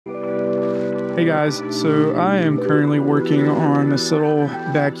Hey guys, so I am currently working on this little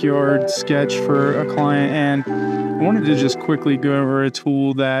backyard sketch for a client, and I wanted to just quickly go over a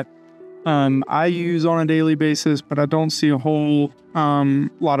tool that I use on a daily basis, but I don't see a whole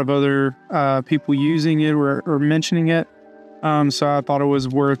lot of other people using it or mentioning it. So I thought it was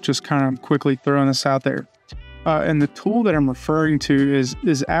worth just kind of quickly throwing this out there. And the tool that I'm referring to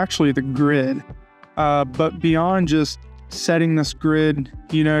is actually the grid. But beyond just setting this grid,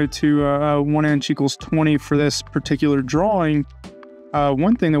 to 1 inch equals 20 for this particular drawing,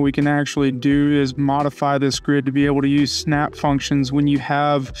 one thing that we can actually do is modify this grid to be able to use snap functions when you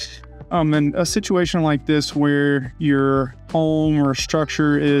have in a situation like this where your home or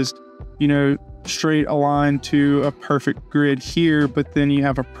structure is, straight aligned to a perfect grid here, but then you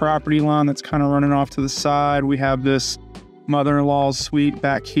have a property line that's kind of running off to the side. We have this mother-in-law's suite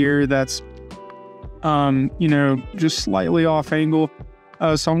back here that's just slightly off angle.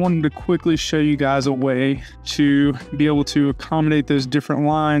 So I wanted to quickly show you guys a way to be able to accommodate those different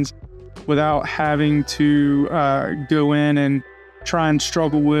lines without having to go in and try and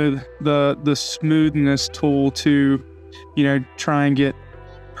struggle with the smoothness tool to, try and get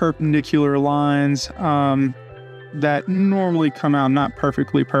perpendicular lines that normally come out not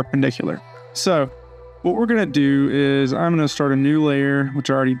perfectly perpendicular. So what we're going to do is I'm going to start a new layer, which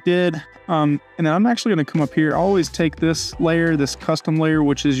I already did. And then I'm actually going to come up here. I always take this layer, this custom layer,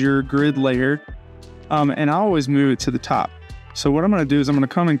 which is your grid layer, and I always move it to the top. So what I'm going to do is I'm going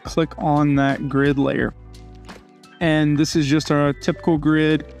to come and click on that grid layer. And this is just a typical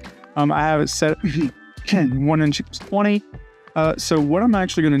grid. I have it set 1 inch equals 20. So what I'm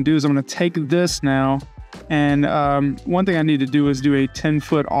actually going to do is I'm going to take this now, and one thing I need to do is do a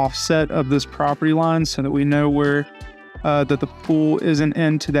 10-foot offset of this property line so that we know where that the pool isn't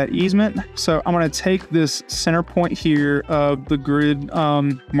into that easement. So I'm going to take this center point here of the grid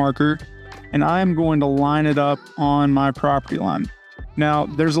marker, and I'm going to line it up on my property line. Now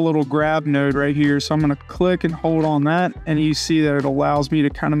there's a little grab node right here, so I'm going to click and hold on that, and you see that it allows me to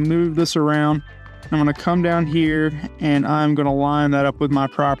kind of move this around. I'm going to come down here and I'm going to line that up with my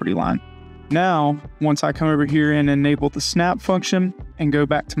property line. Now, once I come over here and enable the snap function and go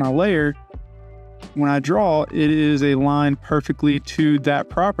back to my layer, when I draw, it is a line perfectly to that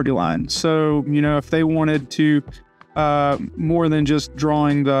property line. So, if they wanted to, more than just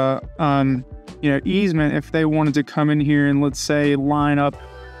drawing the, easement, if they wanted to come in here and let's say line up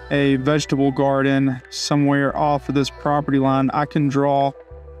a vegetable garden somewhere off of this property line, I can draw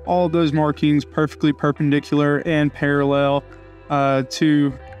all of those markings perfectly perpendicular and parallel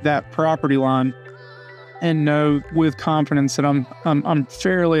to that property line, and know with confidence that I'm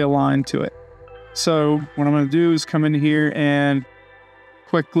fairly aligned to it. So what I'm going to do is come in here and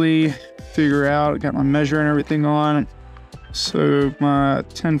quickly figure out, got my measure and everything on. So my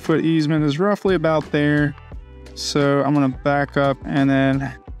 10-foot easement is roughly about there. So I'm going to back up and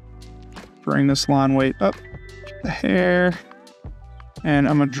then bring this line weight up the hair, and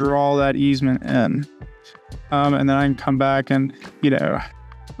I'm going to draw that easement in. And then I can come back and,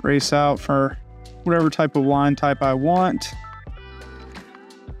 race out for whatever type of line type I want.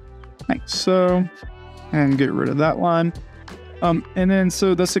 Like so, and get rid of that line. And then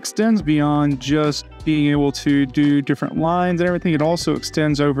so this extends beyond just being able to do different lines and everything. It also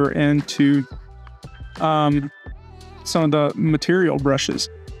extends over into some of the material brushes.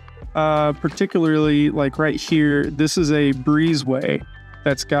 Particularly like right here, this is a breezeway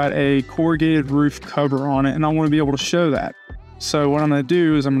that's got a corrugated roof cover on it, and I want to be able to show that. So what I'm going to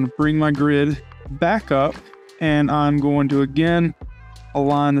do is I'm going to bring my grid back up, and I'm going to again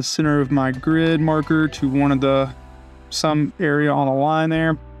align the center of my grid marker to some area on the line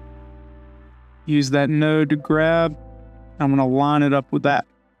there. Use that node to grab. I'm going to line it up with that.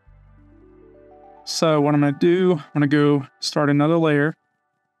 So what I'm going to do, I'm going to go start another layer,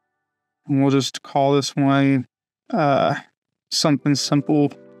 and we'll just call this one something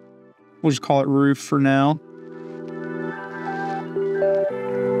simple. We'll just call it roof for now.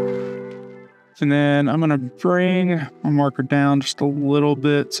 And then I'm going to bring my marker down just a little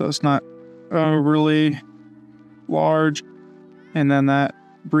bit so it's not really large. And then that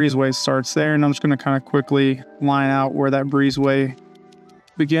breezeway starts there, and I'm just going to kind of quickly line out where that breezeway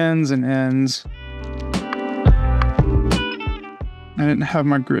begins and ends. I didn't have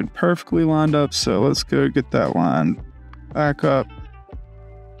my grid perfectly lined up, so let's go get that line back up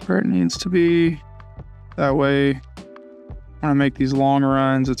where it needs to be. That way, when I make these long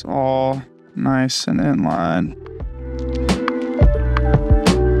runs, it's all nice and in line.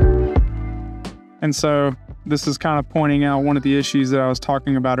 And so this is kind of pointing out one of the issues that I was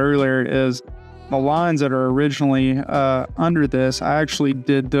talking about earlier is the lines that are originally under this. I actually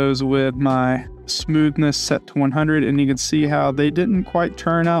did those with my smoothness set to 100, and you can see how they didn't quite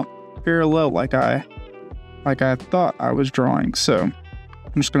turn out parallel like I thought I was drawing. So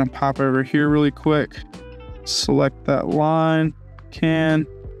I'm just going to pop over here really quick, select that line,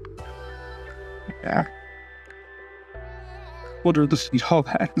 yeah. We'll delete all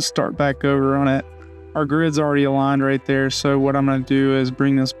that and start back over on it. Our grid's already aligned right there, so what I'm going to do is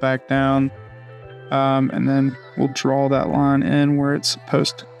bring this back down, and then we'll draw that line in where it's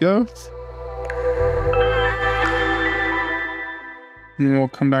supposed to go. And we'll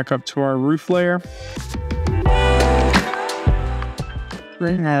come back up to our roof layer.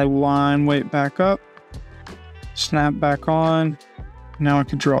 Bring our line weight back up, snap back on. Now I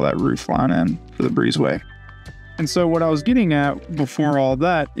can draw that roof line in for the breezeway. And so what I was getting at before all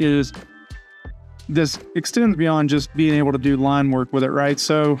that is this extends beyond just being able to do line work with it, right?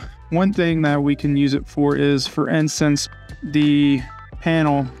 So one thing that we can use it for is, for instance, the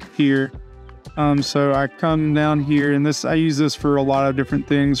panel here. So I come down here, and I use this for a lot of different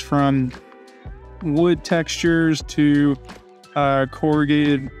things, from wood textures to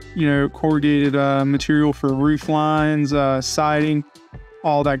corrugated material for roof lines, siding,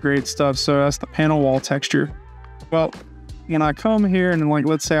 all that great stuff. So that's the panel wall texture. Well, when I come here and, like,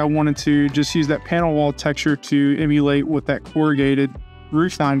 let's say I wanted to just use that panel wall texture to emulate what that corrugated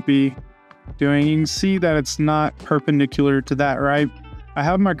roof line be doing, you can see that it's not perpendicular to that, right? I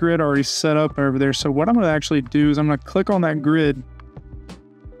have my grid already set up over there. So what I'm going to actually do is I'm going to click on that grid,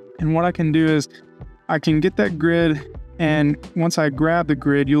 and what I can do is I can get that grid, and once I grab the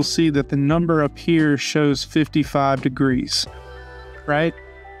grid, you'll see that the number up here shows 55 degrees, right?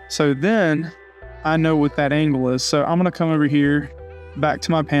 So then I know what that angle is. So I'm going to come over here, back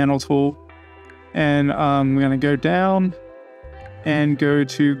to my panel tool, and I'm going to go down and go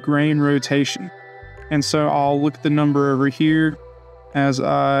to grain rotation. And so I'll look at the number over here as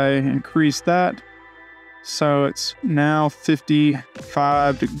I increase that. So it's now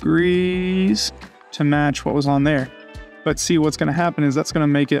 55 degrees to match what was on there. But see, what's going to happen is that's going to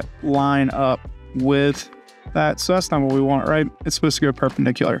make it line up with that. So that's not what we want, right? It's supposed to go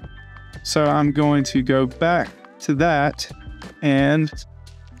perpendicular. So I'm going to go back to that, and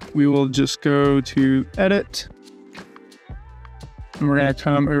we will just go to edit. And we're going to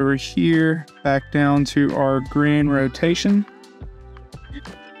come over here, back down to our grain rotation.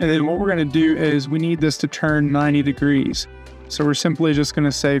 And then what we're going to do is we need this to turn 90 degrees. So we're simply just going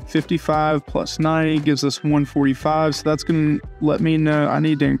to say 55 plus 90 gives us 145. So that's going to let me know I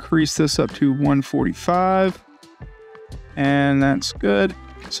need to increase this up to 145. And that's good.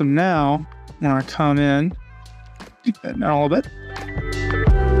 So now when I come in, keep that down a little bit.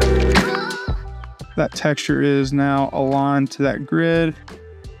 That texture is now aligned to that grid.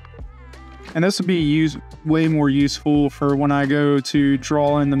 And this would be way more useful for when I go to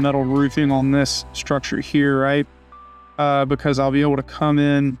draw in the metal roofing on this structure here, right? Because I'll be able to come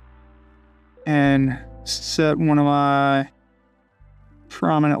in and set one of my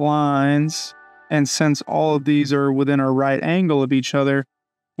prominent lines. And since all of these are within a right angle of each other,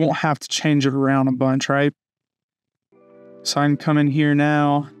 won't have to change it around a bunch, right? So I can come in here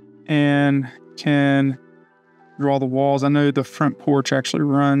now and can draw the walls. I know the front porch actually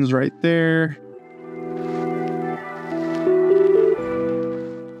runs right there.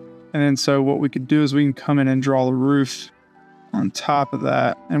 And then so what we could do is we can come in and draw the roof on top of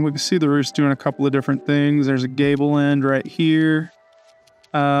that. And we can see the roof's doing a couple of different things. There's a gable end right here.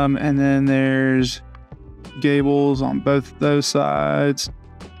 And then there's gables on both those sides.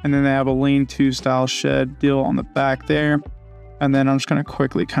 And then they have a lean-to style shed deal on the back there. And then I'm just going to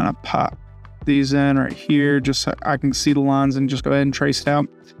quickly kind of pop these in right here, just so I can see the lines and just go ahead and trace it out.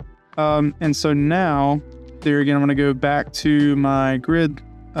 And so now, there again, I'm going to go back to my grid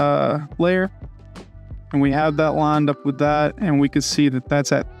layer, and we have that lined up with that, and we can see that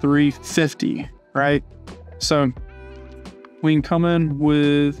that's at 350, right? So we can come in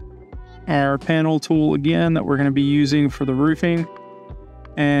with our panel tool again that we're going to be using for the roofing,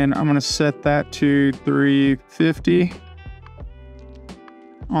 and I'm going to set that to 350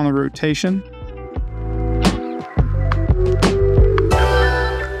 on the rotation.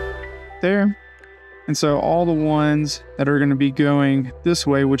 There. And so all the ones that are going to be going this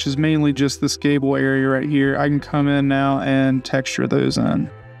way, which is mainly just this gable area right here, I can come in now and texture those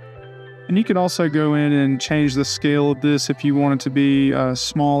in. And you can also go in and change the scale of this if you want it to be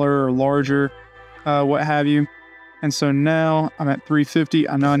smaller or larger, what have you. And so now I'm at 350.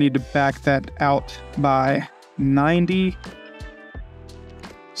 I know I need to back that out by 90.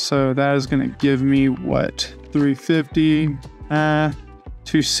 So that is going to give me what? 350,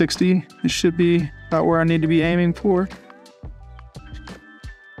 260. It should be about where I need to be aiming for.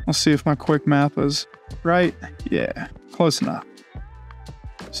 Let's see if my quick math was right. Yeah, close enough.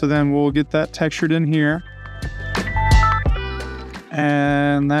 So then we'll get that textured in here.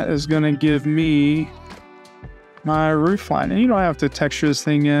 And that is going to give me my roof line. And you don't have to texture this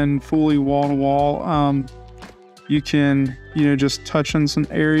thing in fully wall to wall. You can, just touch on some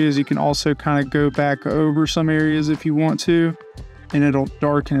areas. You can also kind of go back over some areas if you want to, and it'll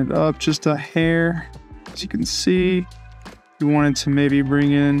darken it up just a hair. As you can see, you wanted to maybe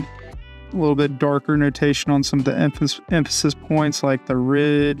bring in a little bit darker notation on some of the emphasis points, like the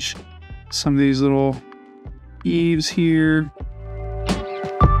ridge, some of these little eaves here.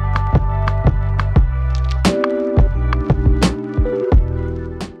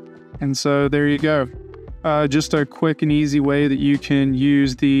 And so there you go. Just a quick and easy way that you can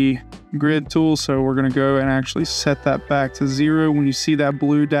use the grid tool. So we're going to go and actually set that back to 0. When you see that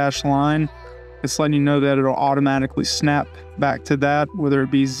blue dashed line, it's letting you know that it'll automatically snap back to that, whether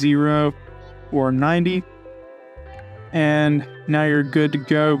it be 0 or 90. And now you're good to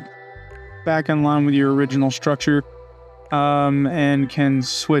go back in line with your original structure, and can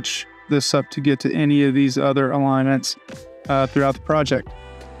switch this up to get to any of these other alignments throughout the project.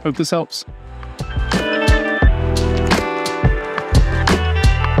 Hope this helps.